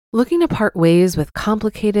Looking to part ways with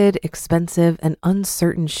complicated, expensive, and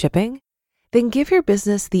uncertain shipping? Then give your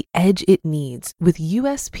business the edge it needs with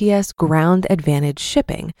USPS Ground Advantage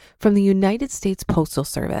shipping from the United States Postal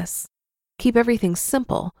Service. Keep everything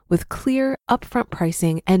simple with clear, upfront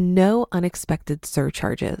pricing and no unexpected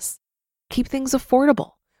surcharges. Keep things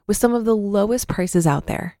affordable with some of the lowest prices out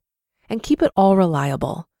there. And keep it all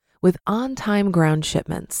reliable with on-time ground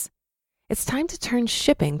shipments. It's time to turn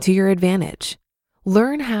shipping to your advantage.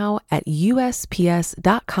 Learn how at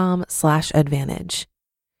USPS.com/advantage.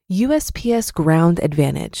 USPS Ground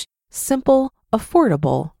Advantage. Simple,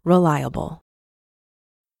 affordable, reliable.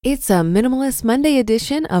 It's a Minimalist Monday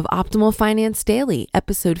edition of Optimal Finance Daily,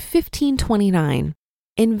 episode 1529.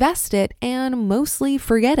 Invest It and Mostly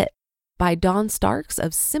Forget It by Dawn Starks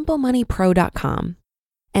of SimpleMoneyPro.com.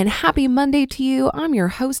 And happy Monday to you. I'm your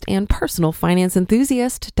host and personal finance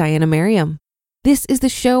enthusiast, Diana Merriam. This is the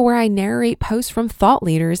show where I narrate posts from thought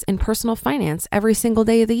leaders in personal finance every single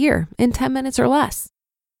day of the year in 10 minutes or less.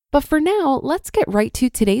 But for now, let's get right to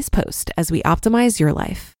today's post as we optimize your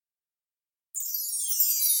life.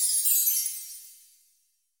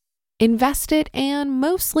 Invest It and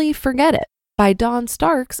Mostly Forget It by Dawn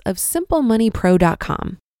Starks of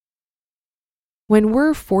SimpleMoneyPro.com. When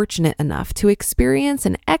we're fortunate enough to experience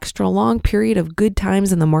an extra long period of good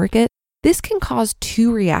times in the market, this can cause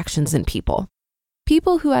two reactions in people.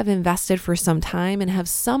 People who have invested for some time and have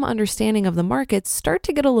some understanding of the markets start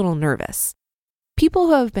to get a little nervous. People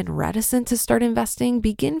who have been reticent to start investing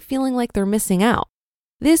begin feeling like they're missing out.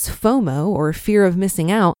 This FOMO, or fear of missing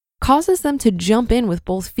out, causes them to jump in with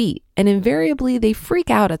both feet, and invariably they freak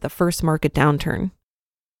out at the first market downturn.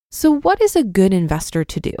 So what is a good investor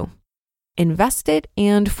to do? Invest it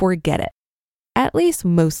and forget it. At least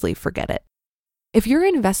mostly forget it. If you're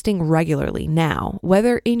investing regularly now,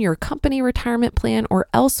 whether in your company retirement plan or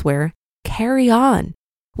elsewhere, carry on.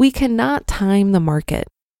 We cannot time the market.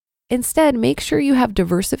 Instead, make sure you have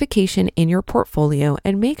diversification in your portfolio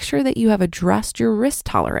and make sure that you have addressed your risk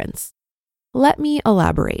tolerance. Let me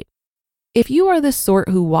elaborate. If you are the sort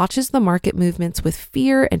who watches the market movements with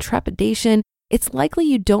fear and trepidation, it's likely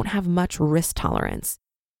you don't have much risk tolerance.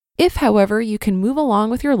 If, however, you can move along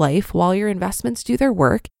with your life while your investments do their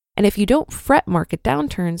work, and if you don't fret market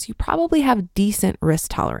downturns, you probably have decent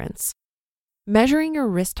risk tolerance. Measuring your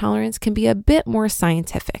risk tolerance can be a bit more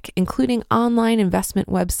scientific, including online investment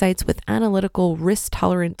websites with analytical risk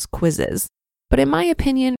tolerance quizzes. But in my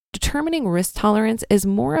opinion, determining risk tolerance is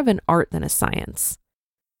more of an art than a science.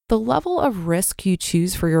 The level of risk you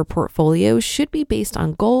choose for your portfolio should be based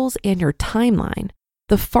on goals and your timeline.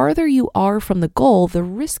 The farther you are from the goal, the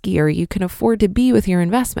riskier you can afford to be with your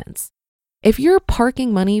investments. If you're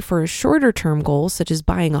parking money for a shorter term goal, such as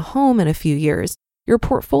buying a home in a few years, your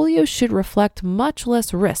portfolio should reflect much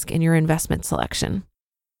less risk in your investment selection.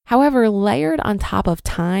 However, layered on top of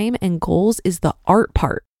time and goals is the art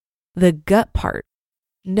part, the gut part.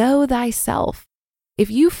 Know thyself. If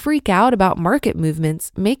you freak out about market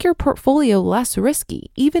movements, make your portfolio less risky,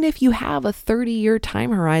 even if you have a 30-year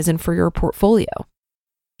time horizon for your portfolio.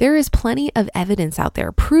 There is plenty of evidence out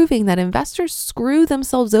there proving that investors screw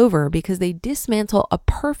themselves over because they dismantle a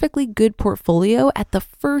perfectly good portfolio at the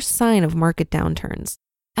first sign of market downturns.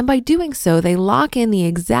 And by doing so, they lock in the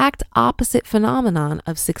exact opposite phenomenon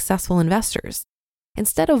of successful investors.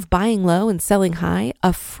 Instead of buying low and selling high,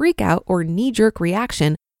 a freak out or knee-jerk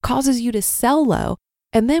reaction causes you to sell low,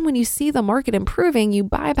 and then when you see the market improving, you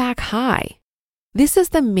buy back high. This is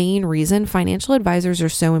the main reason financial advisors are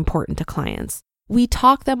so important to clients. We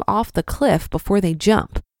talk them off the cliff before they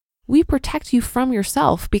jump. We protect you from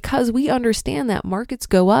yourself because we understand that markets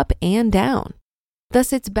go up and down.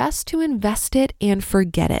 Thus, it's best to invest it and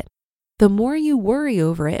forget it. The more you worry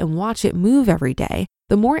over it and watch it move every day,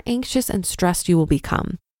 the more anxious and stressed you will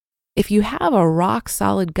become. If you have a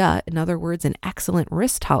rock-solid gut, in other words, an excellent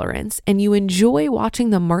risk tolerance, and you enjoy watching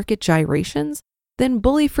the market gyrations, then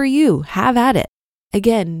bully for you, have at it.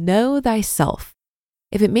 Again, know thyself.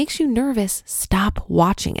 If it makes you nervous, stop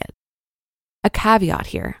watching it. A caveat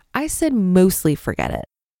here, I said mostly forget it.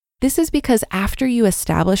 This is because after you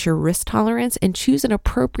establish your risk tolerance and choose an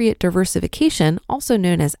appropriate diversification, also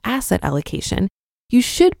known as asset allocation, you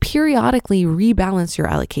should periodically rebalance your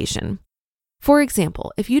allocation. For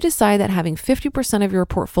example, if you decide that having 50% of your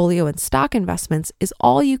portfolio in stock investments is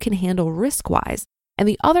all you can handle risk-wise, and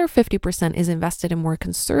the other 50% is invested in more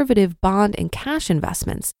conservative bond and cash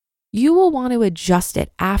investments, you will want to adjust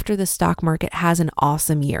it after the stock market has an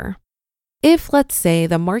awesome year. If, let's say,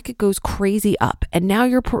 the market goes crazy up and now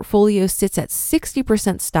your portfolio sits at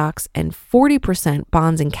 60% stocks and 40%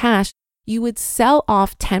 bonds and cash, you would sell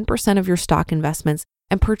off 10% of your stock investments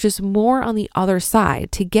and purchase more on the other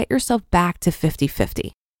side to get yourself back to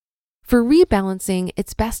 50-50. For rebalancing,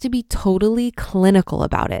 it's best to be totally clinical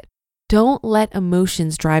about it. Don't let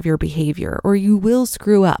emotions drive your behavior or you will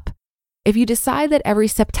screw up. If you decide that every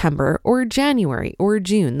September or January or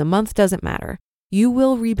June, the month doesn't matter, you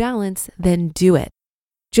will rebalance, then do it.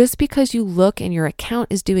 Just because you look and your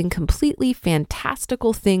account is doing completely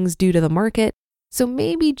fantastical things due to the market, so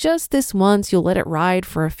maybe just this once you'll let it ride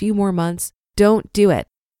for a few more months, don't do it.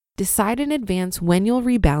 Decide in advance when you'll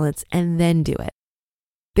rebalance and then do it.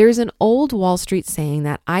 There's an old Wall Street saying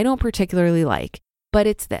that I don't particularly like, but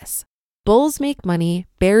it's this: bulls make money,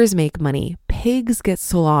 bears make money, pigs get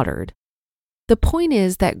slaughtered. The point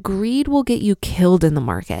is that greed will get you killed in the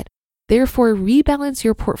market. Therefore, rebalance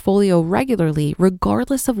your portfolio regularly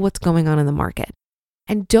regardless of what's going on in the market.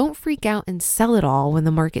 And don't freak out and sell it all when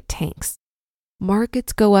the market tanks.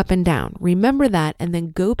 Markets go up and down. Remember that, and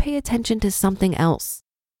then go pay attention to something else.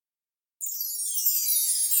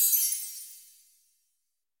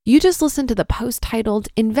 You just listened to the post titled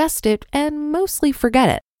Invest It and Mostly Forget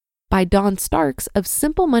It by Dawn Starks of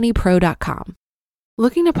SimpleMoneyPro.com.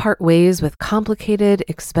 Looking to part ways with complicated,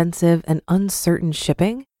 expensive, and uncertain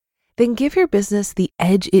shipping? Then give your business the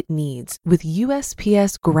edge it needs with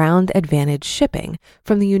USPS Ground Advantage shipping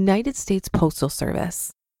from the United States Postal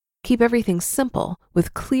Service. Keep everything simple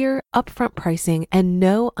with clear, upfront pricing and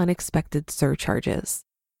no unexpected surcharges.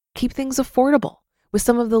 Keep things affordable with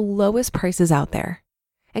some of the lowest prices out there.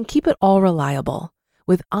 And keep it all reliable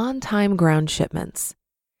with on-time ground shipments.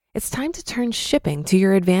 It's time to turn shipping to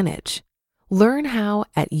your advantage. Learn how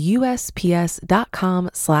at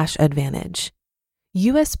USPS.com/advantage.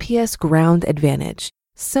 USPS Ground Advantage.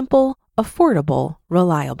 Simple, affordable,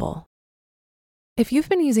 reliable. If you've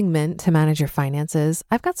been using Mint to manage your finances,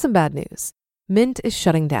 I've got some bad news. Mint is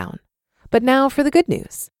shutting down. But now for the good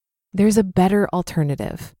news. There's a better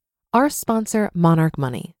alternative. Our sponsor, Monarch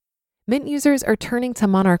Money. Mint users are turning to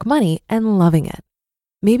Monarch Money and loving it.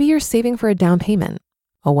 Maybe you're saving for a down payment,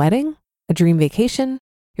 a wedding, a dream vacation,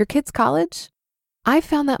 your kid's college. I've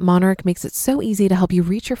found that Monarch makes it so easy to help you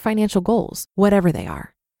reach your financial goals, whatever they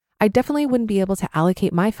are. I definitely wouldn't be able to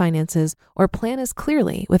allocate my finances or plan as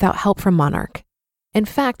clearly without help from Monarch. In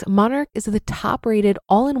fact, Monarch is the top-rated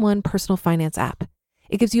all-in-one personal finance app.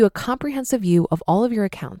 It gives you a comprehensive view of all of your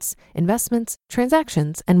accounts, investments,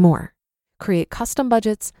 transactions, and more. Create custom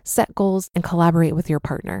budgets, set goals, and collaborate with your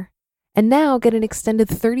partner. And now get an extended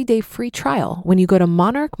 30-day free trial when you go to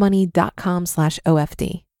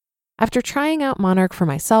monarchmoney.com/OFD. After trying out Monarch for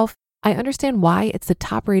myself, I understand why it's the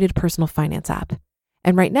top-rated personal finance app.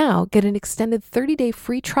 And right now, get an extended 30-day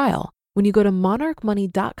free trial when you go to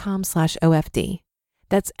monarchmoney.com/OFD.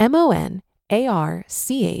 That's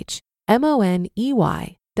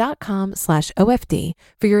monarchmoney.com/OFD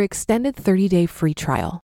for your extended 30-day free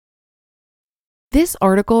trial. This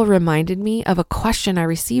article reminded me of a question I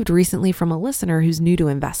received recently from a listener who's new to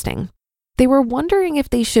investing. They were wondering if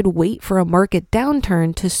they should wait for a market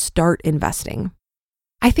downturn to start investing.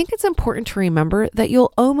 I think it's important to remember that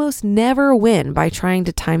you'll almost never win by trying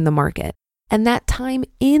to time the market, and that time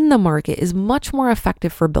in the market is much more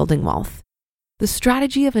effective for building wealth. The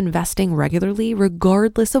strategy of investing regularly,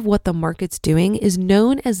 regardless of what the market's doing, is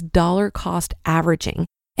known as dollar cost averaging,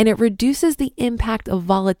 and it reduces the impact of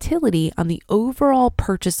volatility on the overall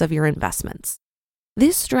purchase of your investments.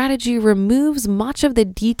 This strategy removes much of the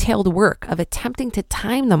detailed work of attempting to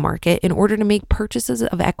time the market in order to make purchases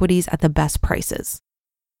of equities at the best prices.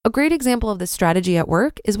 A great example of this strategy at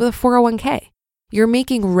work is with a 401k. You're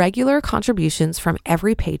making regular contributions from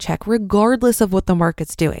every paycheck regardless of what the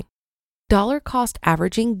market's doing. Dollar cost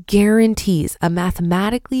averaging guarantees a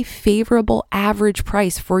mathematically favorable average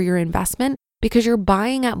price for your investment because you're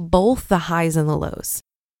buying at both the highs and the lows.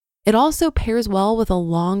 It also pairs well with a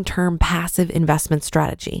long-term passive investment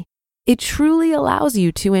strategy. It truly allows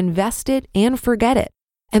you to invest it and forget it.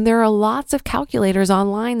 And there are lots of calculators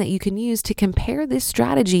online that you can use to compare this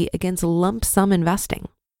strategy against lump sum investing.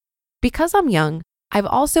 Because I'm young, I've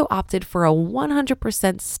also opted for a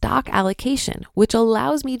 100% stock allocation, which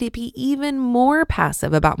allows me to be even more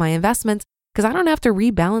passive about my investments because I don't have to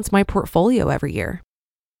rebalance my portfolio every year.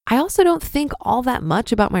 I also don't think all that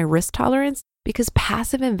much about my risk tolerance because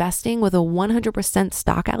passive investing with a 100%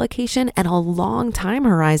 stock allocation and a long time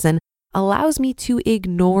horizon allows me to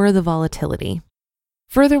ignore the volatility.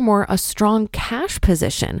 Furthermore, a strong cash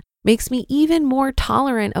position makes me even more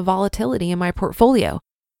tolerant of volatility in my portfolio.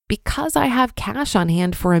 Because I have cash on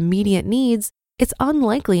hand for immediate needs, it's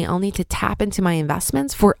unlikely I'll need to tap into my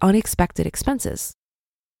investments for unexpected expenses.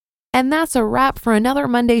 And that's a wrap for another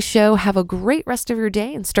Monday show. Have a great rest of your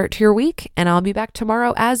day and start to your week. And I'll be back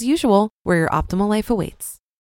tomorrow as usual, where your optimal life awaits.